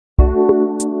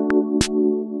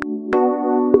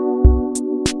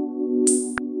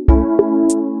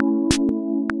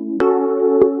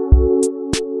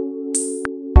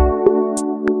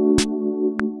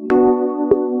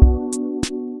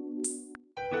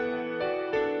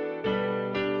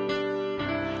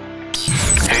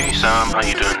Hey Sam, how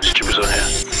you doing? It's Chibuzo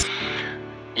here.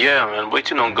 Yeah, man,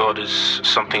 waiting on God is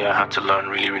something I had to learn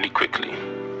really quickly.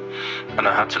 And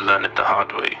I had to learn it the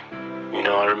hard way. You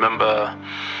know, I remember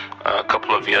a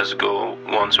couple of years ago,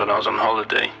 once when I was on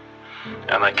holiday,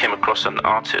 and I came across an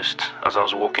artist as I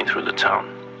was walking through the town.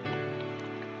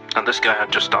 And this guy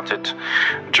had just started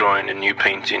drawing a new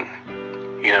painting,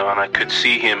 you know, and I could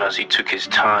see him as he took his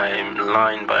time,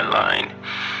 line by line.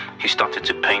 He started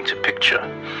to paint a picture,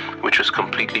 which was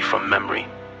completely from memory.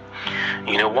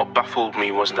 You know, what baffled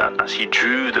me was that as he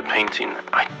drew the painting,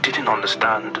 I didn't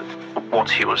understand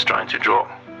what he was trying to draw.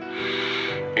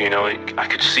 You know, I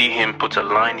could see him put a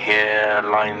line here, a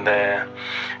line there,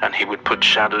 and he would put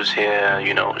shadows here,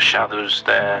 you know, shadows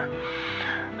there.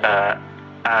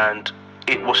 And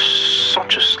it was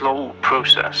such a slow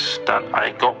process that I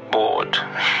got bored,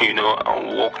 you know,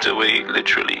 and walked away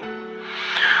literally.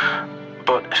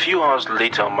 But a few hours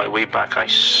later on my way back, I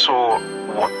saw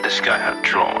what this guy had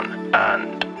drawn,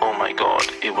 and oh my God,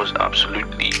 it was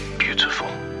absolutely beautiful.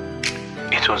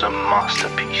 It was a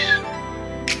masterpiece.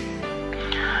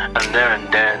 And there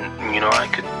and then, you know, I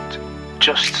could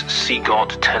just see God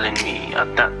telling me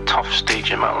at that tough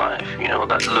stage in my life, you know,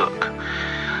 that look,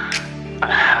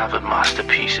 I have a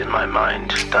masterpiece in my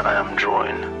mind that I am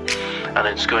drawing, and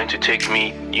it's going to take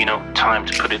me, you know, time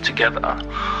to put it together,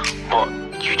 but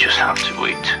you just have to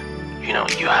wait. You know,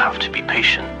 you have to be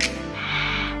patient.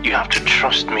 You have to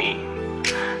trust me.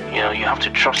 You know, you have to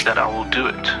trust that I will do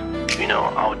it. You know,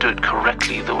 I'll do it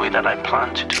correctly the way that I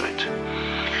plan to do it.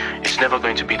 It's never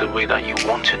going to be the way that you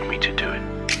wanted me to do it.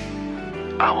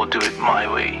 I will do it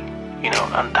my way. You know,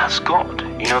 and that's God.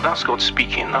 You know, that's God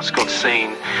speaking. That's God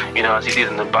saying, you know, as he did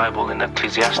in the Bible in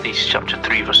Ecclesiastes chapter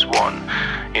 3 verse 1.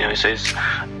 You know, it says,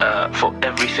 for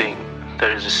everything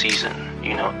there is a season.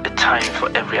 You know, a time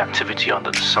for every activity under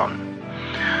the sun.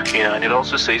 You know, and it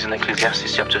also says in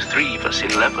Ecclesiastes chapter 3 verse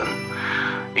 11,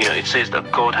 you know, it says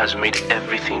that God has made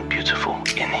everything beautiful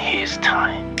in his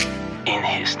time. In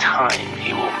his time,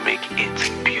 he will make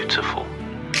it beautiful.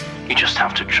 You just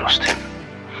have to trust him.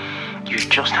 You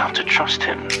just have to trust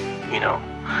him, you know.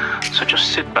 So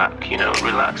just sit back, you know,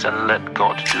 relax and let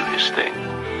God do his thing.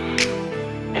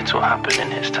 It will happen in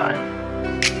his time.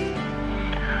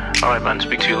 Alright man,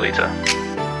 speak to you later.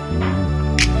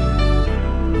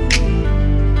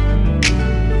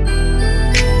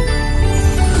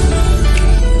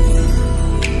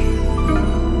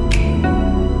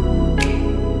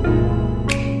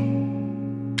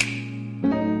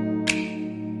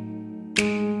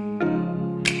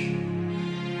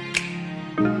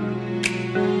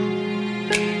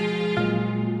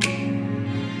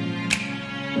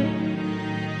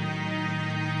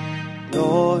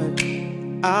 Lord,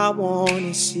 I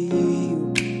wanna see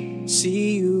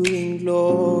you in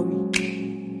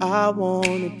glory. I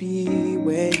wanna be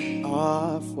where you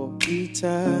are for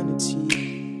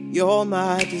eternity. You're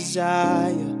my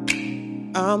desire.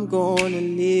 I'm gonna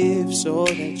live so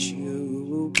that you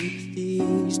will be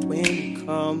pleased when you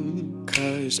come.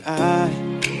 'Cause I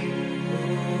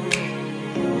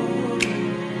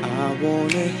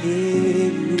wanna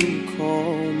hear you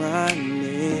call my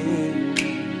name.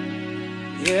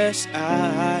 Yes,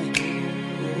 I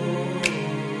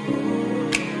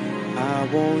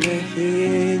wanna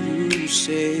hear you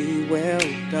say, well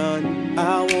done.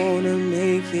 I wanna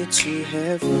make it to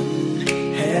heaven,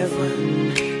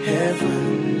 heaven,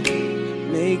 heaven.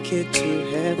 Make it to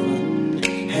heaven,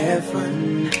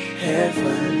 heaven,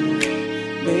 heaven.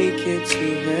 Make it to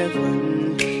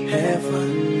heaven,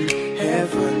 heaven,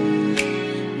 heaven.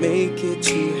 Make it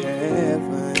to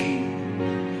heaven.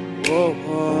 Oh,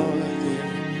 oh.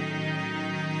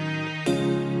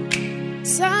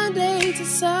 Sunday to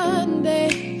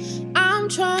Sunday, I'm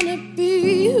trying to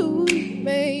be who you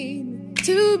made me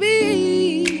to be.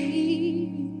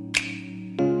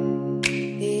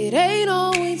 It ain't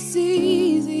always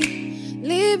easy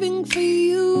living for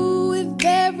you with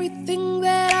everything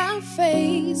that I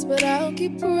face, but I'll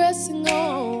keep pressing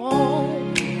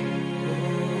on.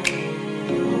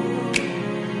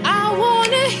 I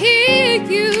wanna hear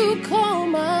you call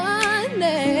my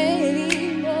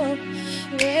name. Oh,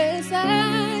 yes, I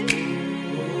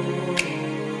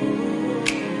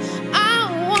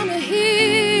wanna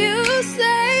hear you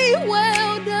say,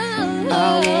 well done.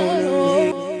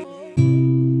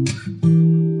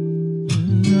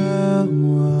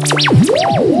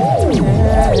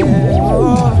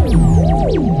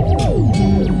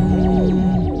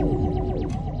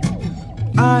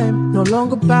 I am no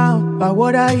longer bound by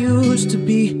what I used to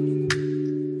be.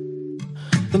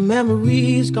 The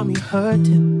memories got me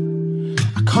hurting.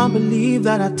 I I can't believe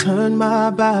that I turned my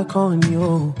back on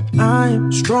you.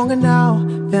 I'm stronger now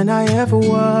than I ever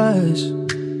was,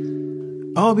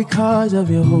 all because of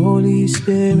your Holy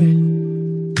Spirit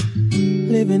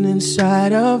living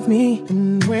inside of me.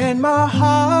 And when my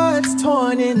heart's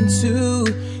torn in two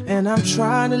and I'm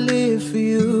trying to live for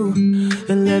you,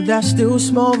 then let that still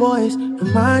small voice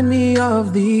remind me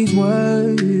of these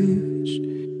words.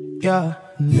 Yeah,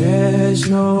 there's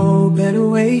no better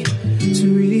way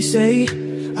to really say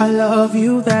I love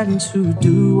you than to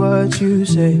do what you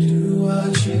say,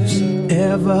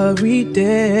 every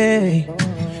day.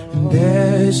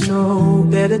 There's no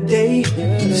better day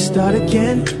to start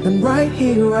again than right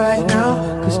here, right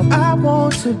now. Cause I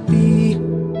want to be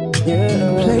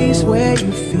a place where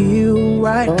you feel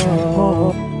right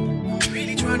now. I'm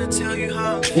really trying to tell you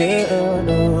how I'm feeling.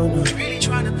 I'm really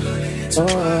trying to put it into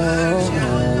words.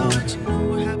 Yeah, Lord, you know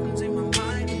what happens in my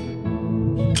mind.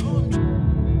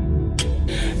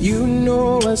 You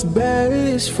know what's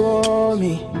best for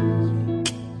me.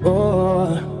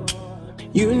 Oh,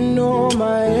 you know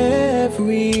my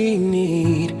every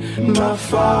need, my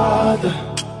Father.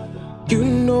 You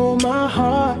know my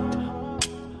heart,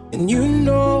 and you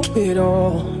know it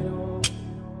all.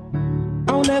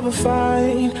 I'll never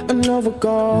find another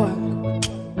God.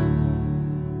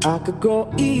 I could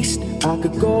go east, I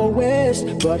could go west,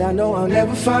 but I know I'll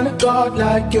never find a God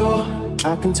like yours.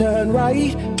 I can turn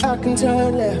right, I can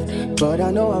turn left, but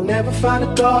I know I'll never find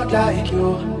a God like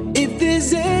yours. If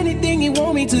there's anything you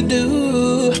want me to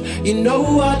do, you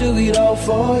know I'll do it all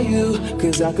for you.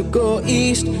 Cause I could go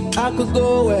east, I could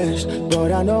go west,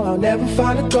 but I know I'll never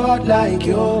find a God like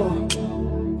yours.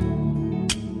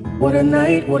 What a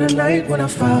night when I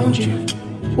found you.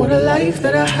 What a life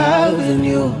that I have in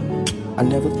you. I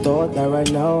never thought that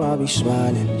right now I'll be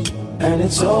smiling, and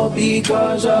it's all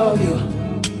because of you.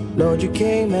 Lord, you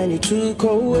came and you took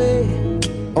away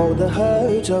all the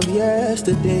hurts of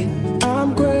yesterday.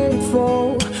 I'm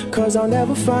grateful, cause I'll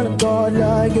never find a God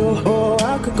like you. Oh,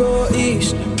 I could go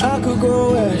east, I could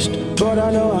go west, but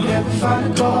I know I'll never find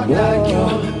a God like you.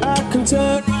 I can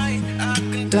turn right, I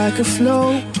can like a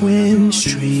flowing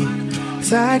stream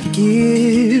that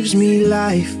gives me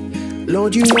life.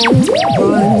 Lord, you won't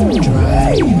run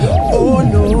dry. Oh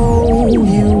no, you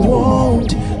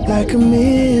won't. Like a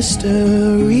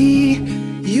mystery,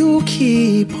 you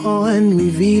keep on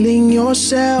revealing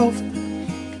yourself.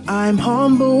 I'm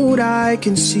humbled, I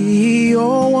can see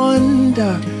your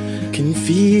wonder, can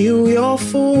feel your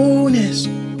fullness.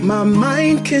 My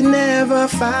mind can never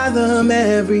fathom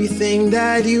everything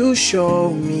that you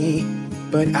show me,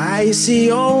 but I see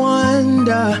your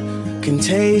wonder, can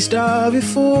taste of your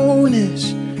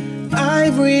fullness.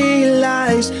 I've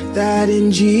realized that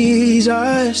in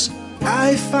Jesus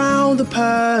I found the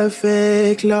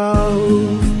perfect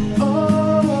love.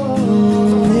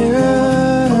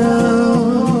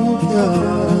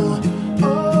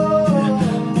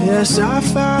 Yes, I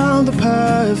found the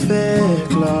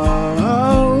perfect love.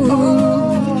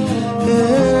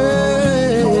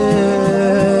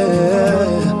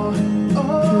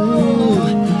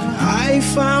 I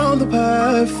found the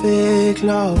perfect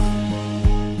love,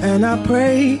 and I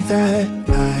pray that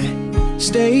I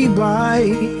stay by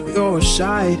your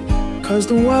side, cause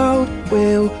the world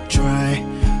will try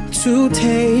to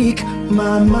take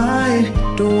my mind.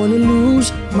 Don't wanna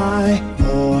lose my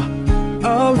awe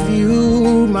of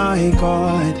you, my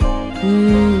God.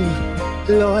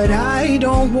 Lord, I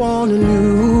don't wanna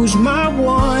lose my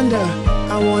wonder.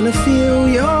 I wanna feel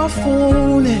your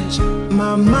fullness.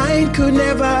 My mind could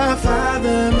never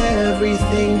fathom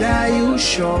everything that you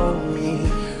show me,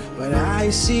 but I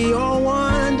see your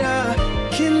wonder,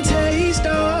 can taste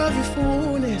of your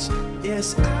fullness.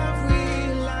 Yes, I've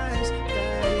realized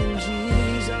that in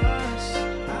Jesus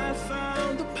I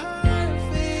found the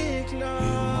perfect love.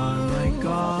 You are my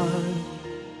God,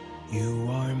 you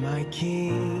are my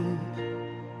King.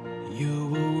 You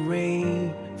will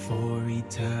reign for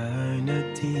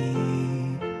eternity.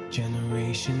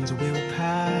 Generations will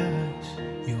pass,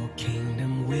 your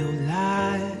kingdom will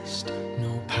last.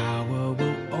 No power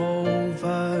will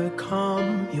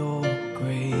overcome your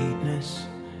greatness.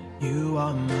 You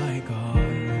are my God.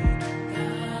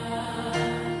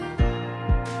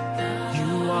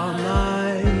 You are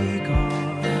my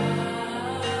God.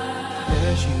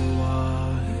 Yes, you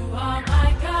are. You are my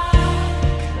God.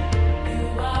 You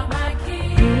are my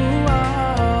King. You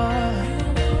are. You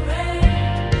will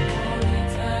reign for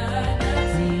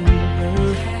eternity.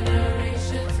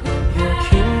 Generations will Your pass.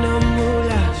 kingdom will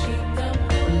last.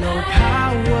 No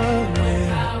power will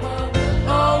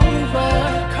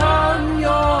overcome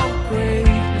your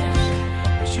greatness.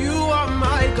 You are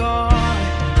my God.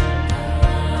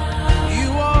 You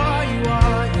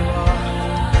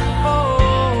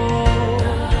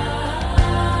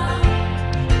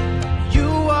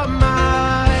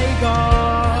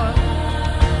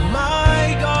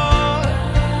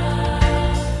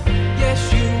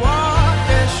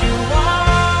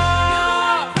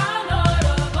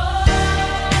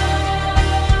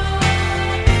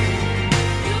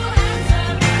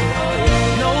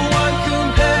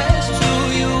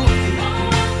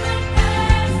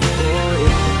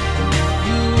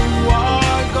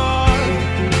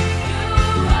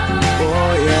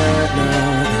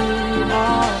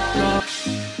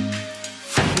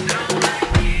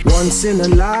once in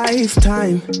a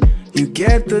lifetime, you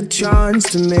get the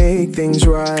chance to make things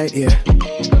right, yeah.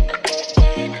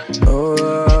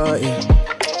 Oh, yeah.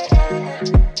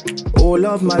 All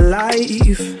of my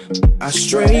life, I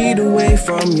strayed away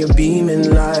from your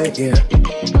beaming light, yeah.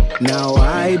 Now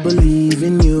I believe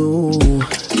in you,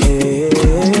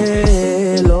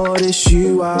 yeah. Lord, it's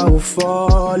you I will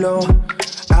follow.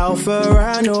 Alpha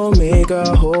and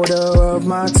Omega, holder of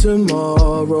my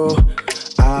tomorrow.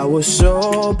 I was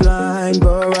so blind,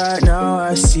 but right now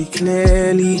I see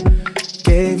clearly.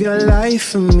 Gave your life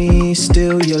for me,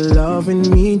 still you're loving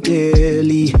me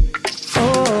dearly.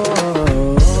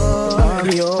 Oh, I'm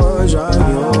yours,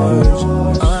 I'm yours,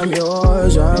 I'm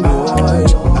yours, I'm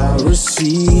yours. I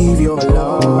receive your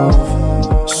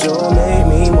love, so make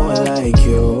me more like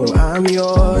you. I'm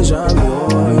yours, I'm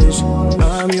yours,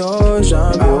 I'm yours,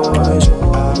 I'm yours.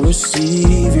 I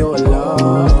receive your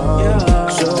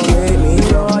love, so make me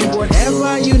Lord.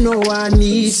 Whatever you know I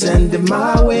need, send it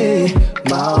my way,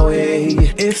 my way.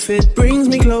 If it brings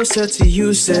me closer to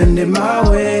you, send it my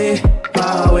way,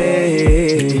 my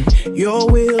way. Your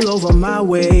will over my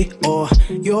way, or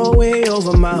your way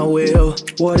over my will.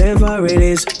 Whatever it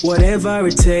is, whatever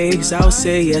it takes, I'll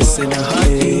say yes in a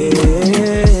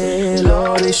heartbeat.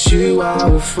 Lord, it's you I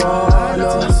will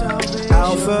follow.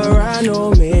 Alpha and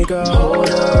Omega,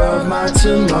 holder of my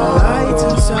tomorrow. I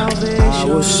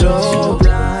was so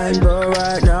blind, but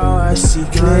right now I see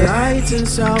clear. Light and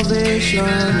salvation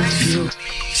is you.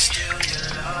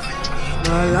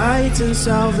 My light and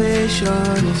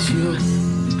salvation is you.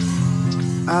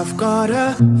 I've got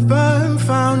a firm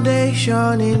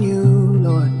foundation in you,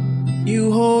 Lord.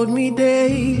 You hold me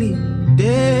daily,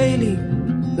 daily,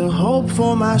 the hope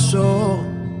for my soul.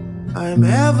 I'm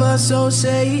ever so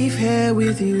safe here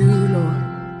with you, Lord.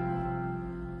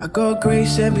 I got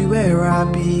grace everywhere I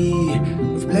be,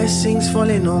 with blessings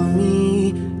falling on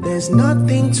me. There's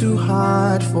nothing too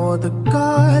hard for the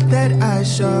God that I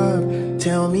serve.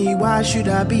 Tell me, why should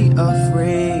I be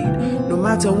afraid? No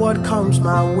matter what comes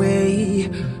my way,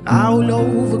 I'll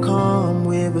overcome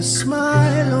with a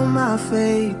smile on my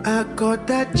face. I got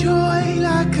that joy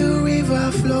like a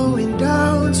river flowing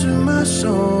down to my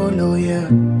soul, oh yeah.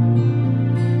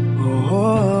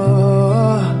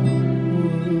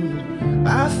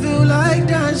 I feel like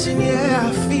dancing, yeah,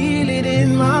 I feel it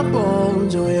in my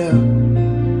bones, oh yeah.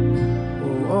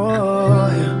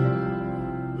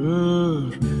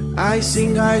 I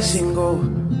sing, oh,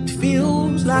 it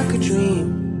feels like a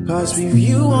dream. Cause with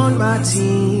you on my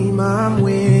team, I'm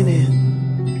winning.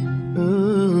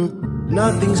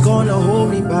 Nothing's gonna hold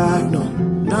me back, no.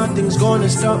 Nothing's gonna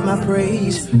stop my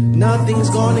praise. Nothing's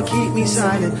gonna keep me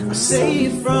silent. I say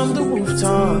it from the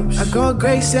rooftops. I got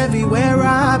grace everywhere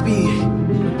I be.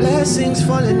 Blessings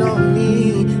falling on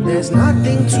me. There's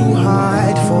nothing too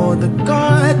hard for the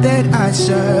God that I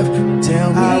serve.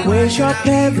 Tell me, I wake up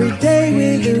every day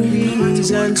with a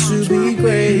reason to be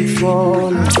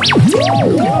grateful.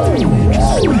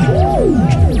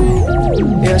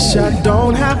 Yes, I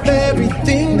don't have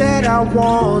everything that I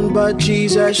want, but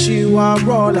Jesus, you are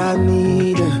all I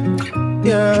need.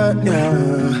 Yeah,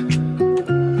 yeah.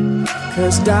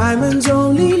 Cause diamonds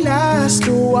only last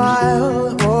a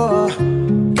while, oh,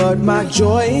 but my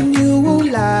joy in you will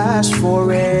last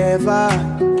forever.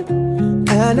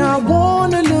 And I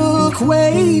wanna look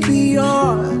way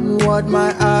beyond what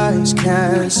my eyes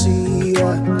can see.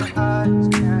 Lord,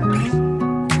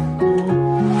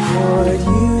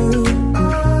 you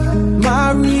are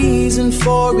my reason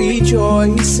for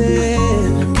rejoicing,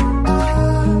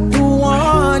 the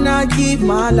one I give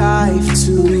my life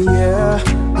to, yeah.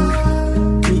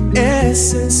 The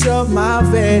essence of my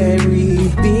very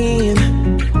being.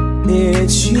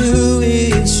 It's you,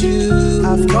 it's you.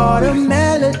 I've got a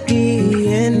melody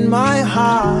in my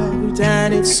heart,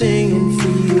 and it's singing for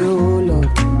you, Lord.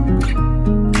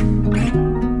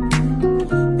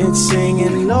 It's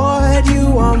singing, Lord,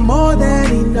 you are more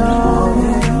than enough,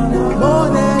 more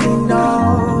than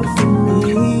enough for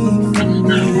me.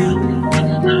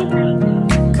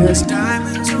 Cause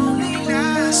diamonds only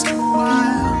last a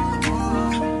while,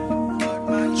 but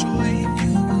my joy in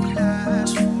you will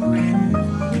last forever.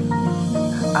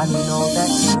 I know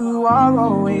that you are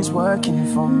always working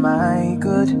for my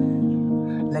good.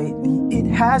 Lately it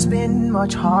has been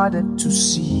much harder to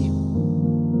see,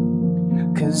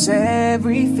 cause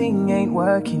everything ain't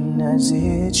working as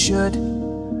it should.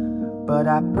 But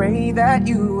I pray that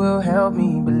you will help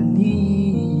me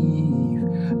believe.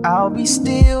 I'll be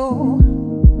still,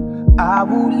 I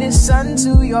will listen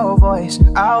to your voice.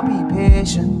 I'll be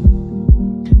patient,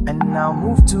 and I'll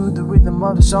move to the rhythm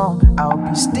of the song. I'll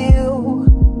be still,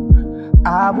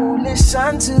 I will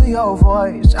listen to your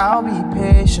voice. I'll be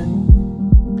patient,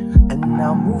 And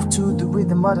now move to the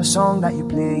rhythm of the song that you're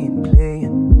playing.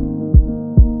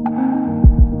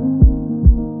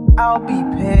 I'll be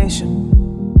patient.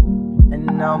 And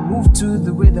now move to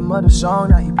the rhythm of the song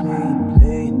that you're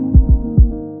playing.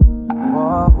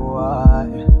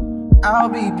 I'll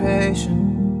be patient.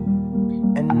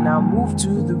 And now move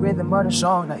to the rhythm of the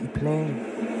song that you're playing.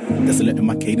 Desolating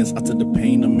my cadence, utter the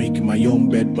pain. I'm making my own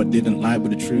bed, but didn't lie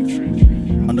with the truth.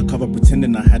 Undercover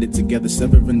pretending I had it together,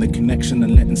 severing the connection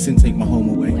and letting sin take my home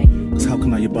away. Cause how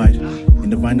can I abide in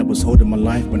the vine that was holding my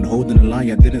life, when holding a lie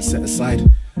I didn't set aside?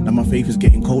 Now my faith is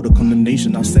getting colder,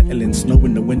 condemnation I'll settle in. Snow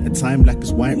in the winter time, black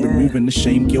is white, removing the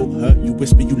shame, guilt, hurt. You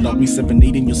whisper you love me,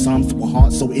 serenading your psalms to a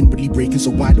heart so inwardly breaking.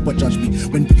 So why do I judge me?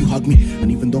 When will you hug me?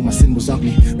 And even though my sin was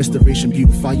ugly, restoration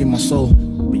beautifying my soul.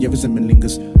 But yeah, resentment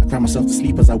lingers. I cry myself to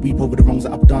sleep as I weep over the wrongs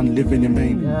that I've done, living in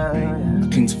vain. I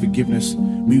cling to forgiveness,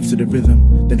 move to the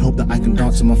rhythm, then hope that I can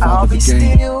dance to my Father's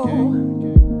again.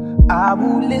 Still, I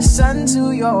will listen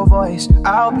to your voice.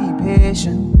 I'll be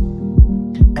patient.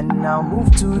 And now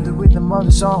move to the rhythm of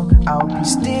the song. I'll be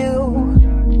still.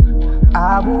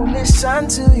 I will listen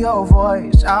to your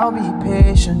voice. I'll be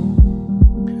patient.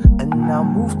 And now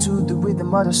move to the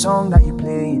rhythm of the song that you're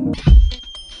playing.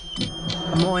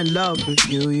 I'm more in love with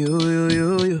you.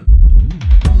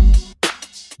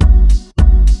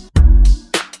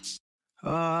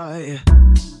 Oh yeah.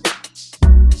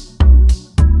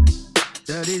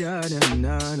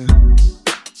 Da-di-da-da-na-na.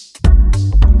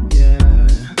 Yeah.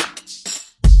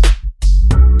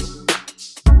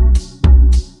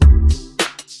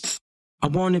 I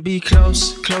wanna be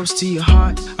close to your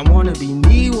heart. I wanna be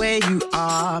near where you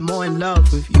are. More in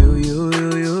love with you.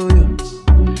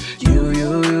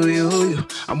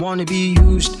 I wanna be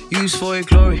used for your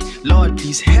glory. Lord,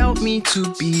 please help me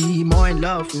to be more in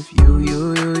love with you.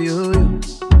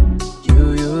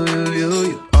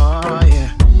 Oh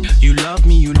yeah. You love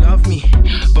me,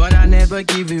 but I never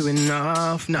give you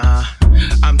enough, nah.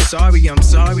 I'm sorry.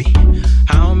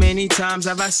 How many times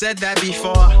have I said that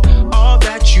before? All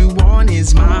that you want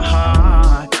is my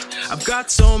heart. I've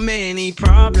got so many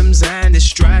problems and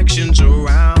distractions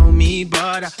around me,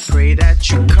 but I pray that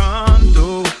you come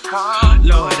through.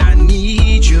 Lord, I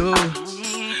need you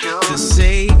to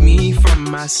save me from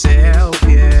myself,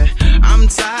 yeah. I'm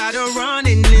tired of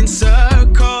running in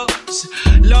circles.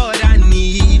 Lord, I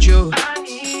need you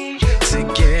to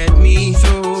get me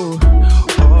through.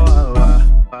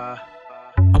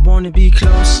 I wanna be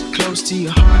close to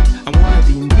your heart. I wanna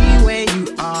be near where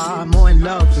you are. More in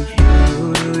love with you.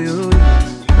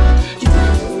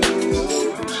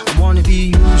 I wanna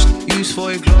be used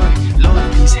for your glory.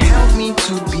 Lord, please help me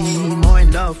to be more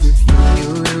in love with you.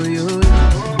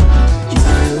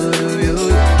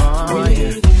 Oh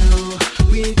yeah.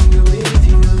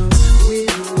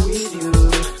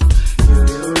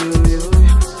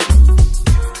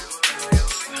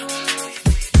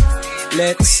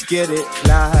 Let's get it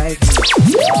like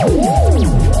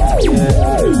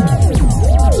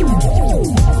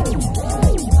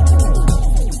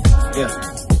yeah.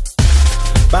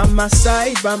 By my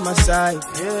side,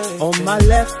 on my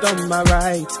left, on my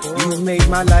right. You made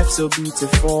my life so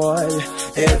beautiful.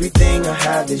 Everything I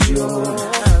have is yours.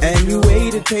 And you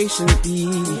waited patiently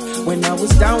when I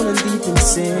was down and deep in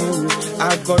sin.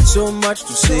 I've got so much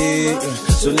to say,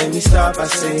 so let me start by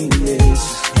saying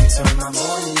this. You turn my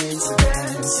morning into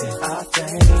dancing. I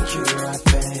thank you.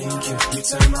 You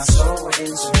turn my soul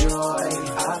into joy.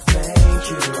 I thank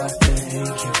you.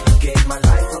 Gave my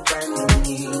life a brand new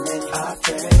meaning. I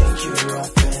thank you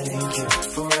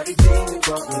for everything you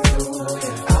brought me through.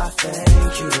 I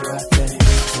thank you.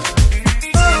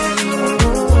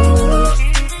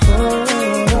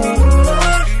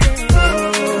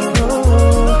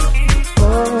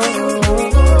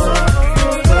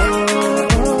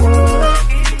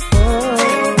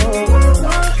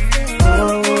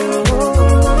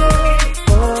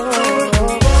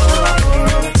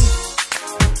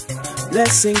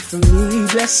 Blessing for me,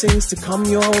 blessings to come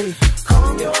your way.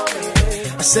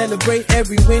 I celebrate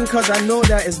every win cause I know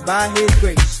that it's by His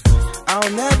grace. I'll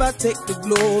never take the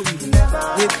glory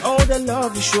with all the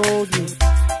love you showed me.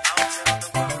 I'll tell the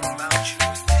world about you.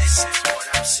 This is what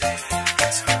I'm saying.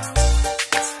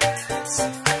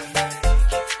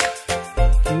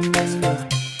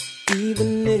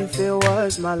 Even if it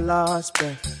was my last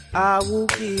breath, I will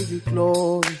give you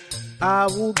glory. I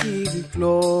will give you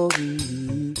glory.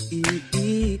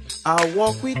 I'll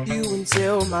walk with you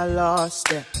until my last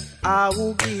step. I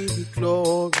will give you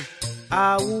glory.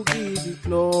 I will give you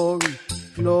glory,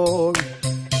 glory.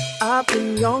 I've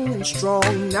been young and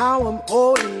strong, now I'm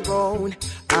old and grown.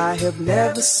 I have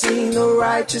never seen the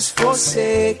righteous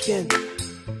forsaken,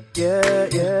 Yeah,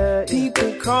 yeah.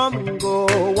 People come and go.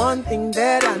 One thing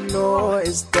that I know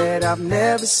is that I've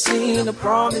never seen a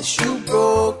promise you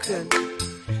broken.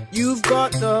 You've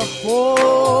got the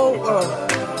whole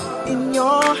world in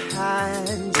your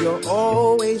hands. You're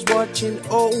always watching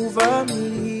over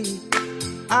me.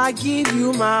 I give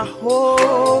you my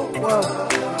whole world.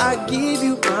 I give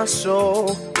you my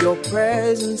soul. Your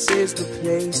presence is the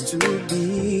place to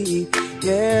be.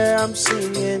 Yeah, I'm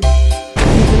singing.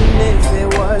 Even if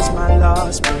it was my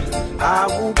last breath, I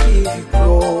will give you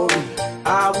glory.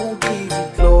 I will give you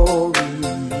glory.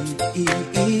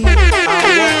 I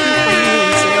won't be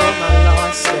until my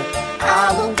last step. I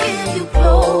will give you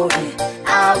glory. I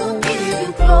will give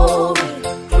you glory.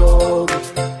 Glory.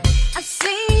 I've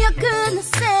seen your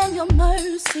goodness and your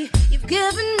mercy. You've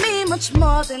given me much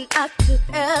more than I could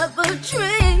ever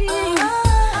dream.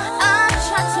 I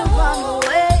tried to run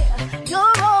away.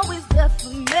 You're always there for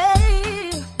me.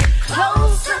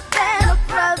 Closer than a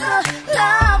brother.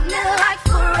 Love me like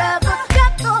forever.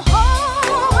 Got the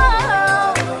whole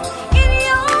world in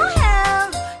your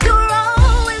hands. You're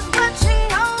always watching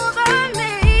over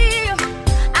me.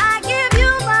 I give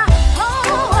you my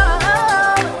whole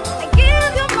world. I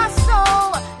give you my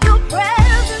soul. Your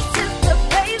presence is the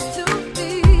place to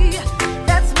be.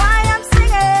 That's why I'm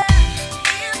singing.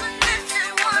 Even if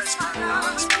it was my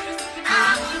last breath, I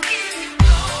will give you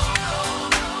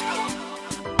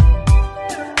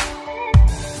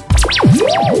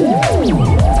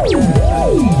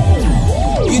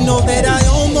You know that I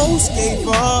almost gave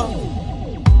up,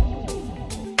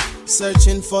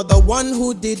 searching for the one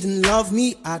who didn't love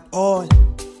me at all.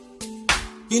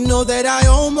 You know that I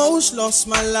almost lost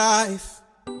my life,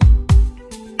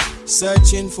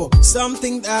 searching for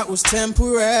something that was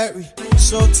temporary,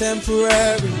 so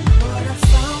temporary. But I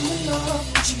found the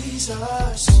love of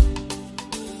Jesus.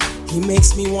 He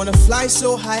makes me wanna fly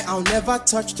so high I'll never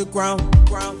touch the ground.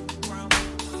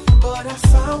 But I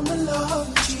found the love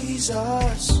of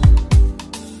Jesus.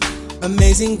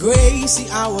 Amazing grace, see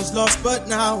I was lost but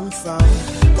now I'm found.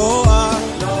 Oh,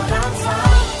 Lord, I'm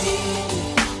found in you.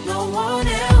 No one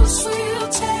else will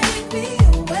take me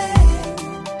away.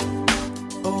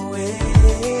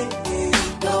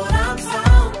 Lord, I'm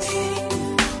found in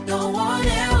you. No one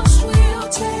else will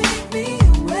take me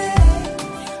away.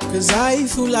 'Cause I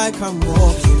feel like I'm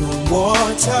walking on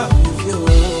water with you.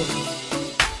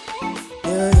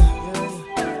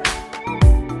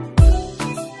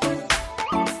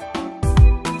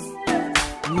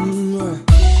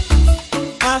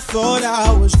 I thought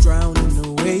I was drowning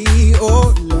away,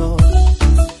 oh Lord.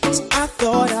 I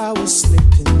thought I was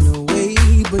slipping away,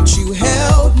 but you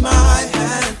held my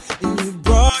hand and you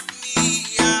brought me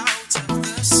out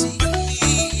of the sea.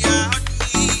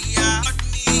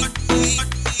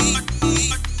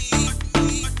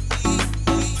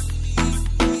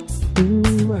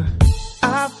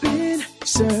 I've been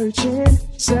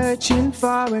searching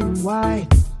far and wide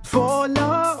for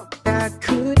love that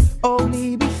could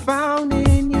only be found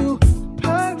in you.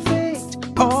 Perfect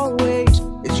always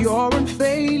is your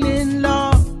unfailing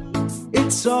love.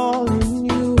 It's all in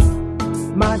you,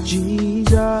 my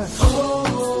Jesus.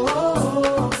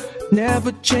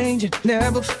 Never changing,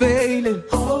 never failing.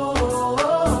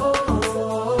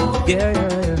 Yeah,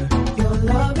 yeah, yeah. Your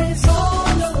love is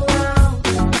all around,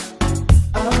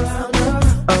 around,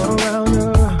 around,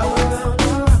 around.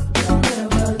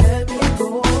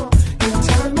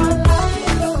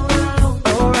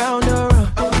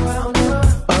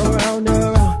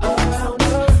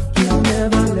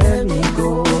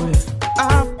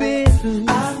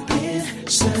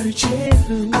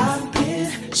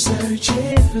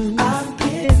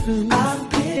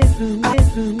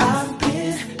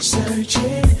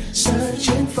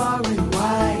 Searching far and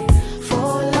wide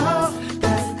for love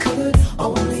that could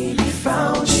only be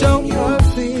found so in you.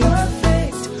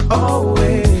 Perfect,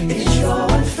 always. It's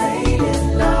your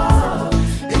unfailing love.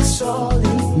 It's all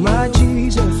in my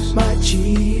Jesus, my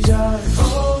Jesus.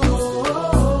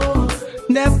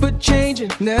 Never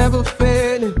changing, never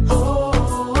failing.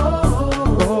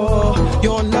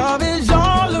 Your love is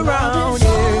all around,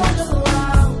 yeah.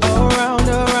 Around,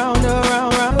 around,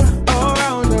 around,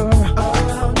 around,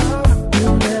 around. You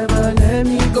never let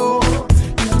me go.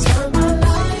 You turn my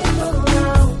life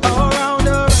around. Around,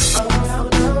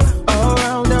 around,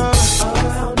 around,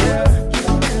 yeah.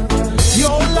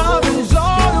 Your love is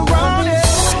all around, yeah.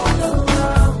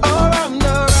 Around,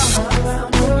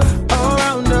 around,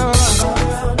 around.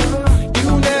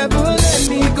 You never let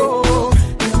me go.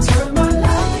 You turn my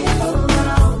life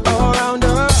around. Around,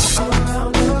 around,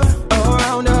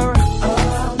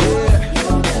 yeah. You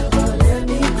never let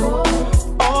me go.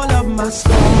 All of my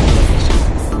scars,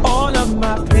 all of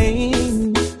my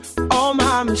pain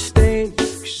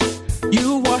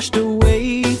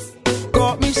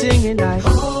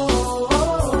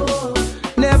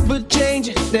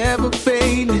never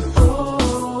failing.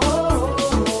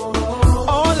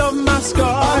 All of my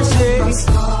scars,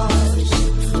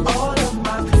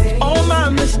 all my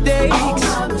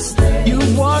mistakes, you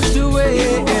washed away.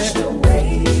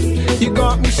 You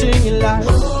got me singing like,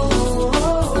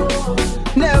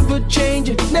 never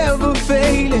changing, never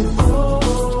failing.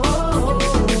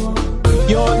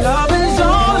 Your love